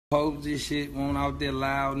Post this shit, won't out there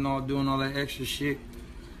loud and all doing all that extra shit.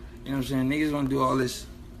 You know what I'm saying? Niggas gonna do all this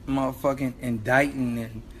motherfucking indicting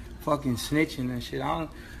and fucking snitching and shit.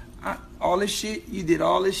 All this shit, you did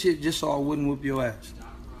all this shit just so I wouldn't whoop your ass.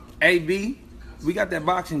 AB, we got that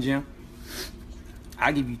boxing gym.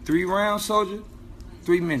 I give you 3 rounds, Soulja,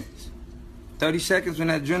 3 minutes. 30 seconds when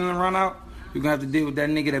that adrenaline run out, you're gonna have to deal with that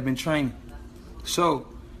nigga that been training. So,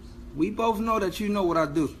 we both know that you know what I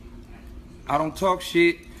do. I don't talk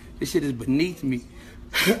shit. This shit is beneath me.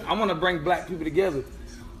 I want to bring black people together.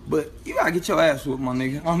 But you gotta get your ass whooped, my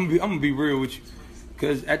nigga. I'm gonna be real with you.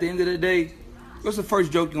 Because at the end of the day, what's the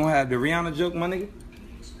first joke you gonna have? The Rihanna joke, my nigga?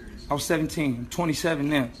 I was 17. I'm 27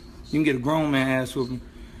 now. You can get a grown man ass whooping.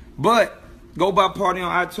 But, go buy Party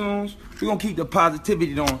on iTunes. We gonna keep the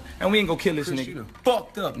positivity on. And we ain't gonna kill this nigga. You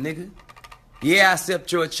fucked up, nigga. Yeah, I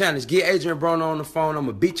accept your challenge. Get Adrian Broner on the phone. I'm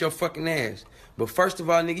gonna beat your fucking ass. But first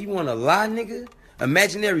of all, nigga, you wanna lie, nigga?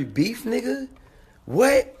 Imaginary beef, nigga?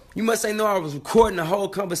 What? You must ain't know I was recording the whole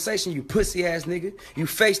conversation, you pussy ass nigga. You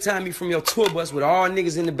FaceTime me from your tour bus with all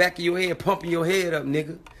niggas in the back of your head pumping your head up,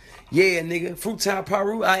 nigga. Yeah, nigga. Fruittown,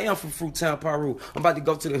 Peru. I am from Fruittown, Peru. I'm about to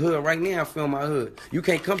go to the hood right now and film my hood. You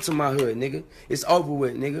can't come to my hood, nigga. It's over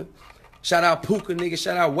with, nigga. Shout out Puka, nigga.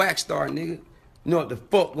 Shout out Waxstar, nigga. You know what the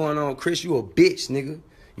fuck going on, Chris? You a bitch, nigga.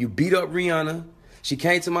 You beat up Rihanna. She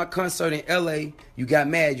came to my concert in L.A. You got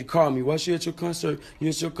mad. You called me. What's you at your concert? You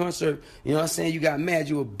at your concert. You know what I'm saying? You got mad.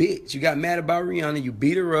 You a bitch. You got mad about Rihanna. You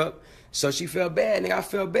beat her up. So she felt bad, nigga. I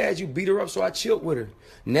felt bad. You beat her up, so I chilled with her.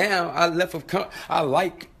 Now, I left I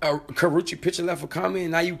like a Karuchi picture, left a comment,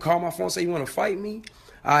 and now you call my phone and say you want to fight me?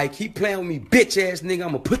 All right, keep playing with me, bitch-ass nigga.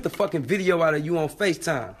 I'm going to put the fucking video out of you on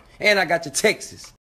FaceTime. And I got your Texas.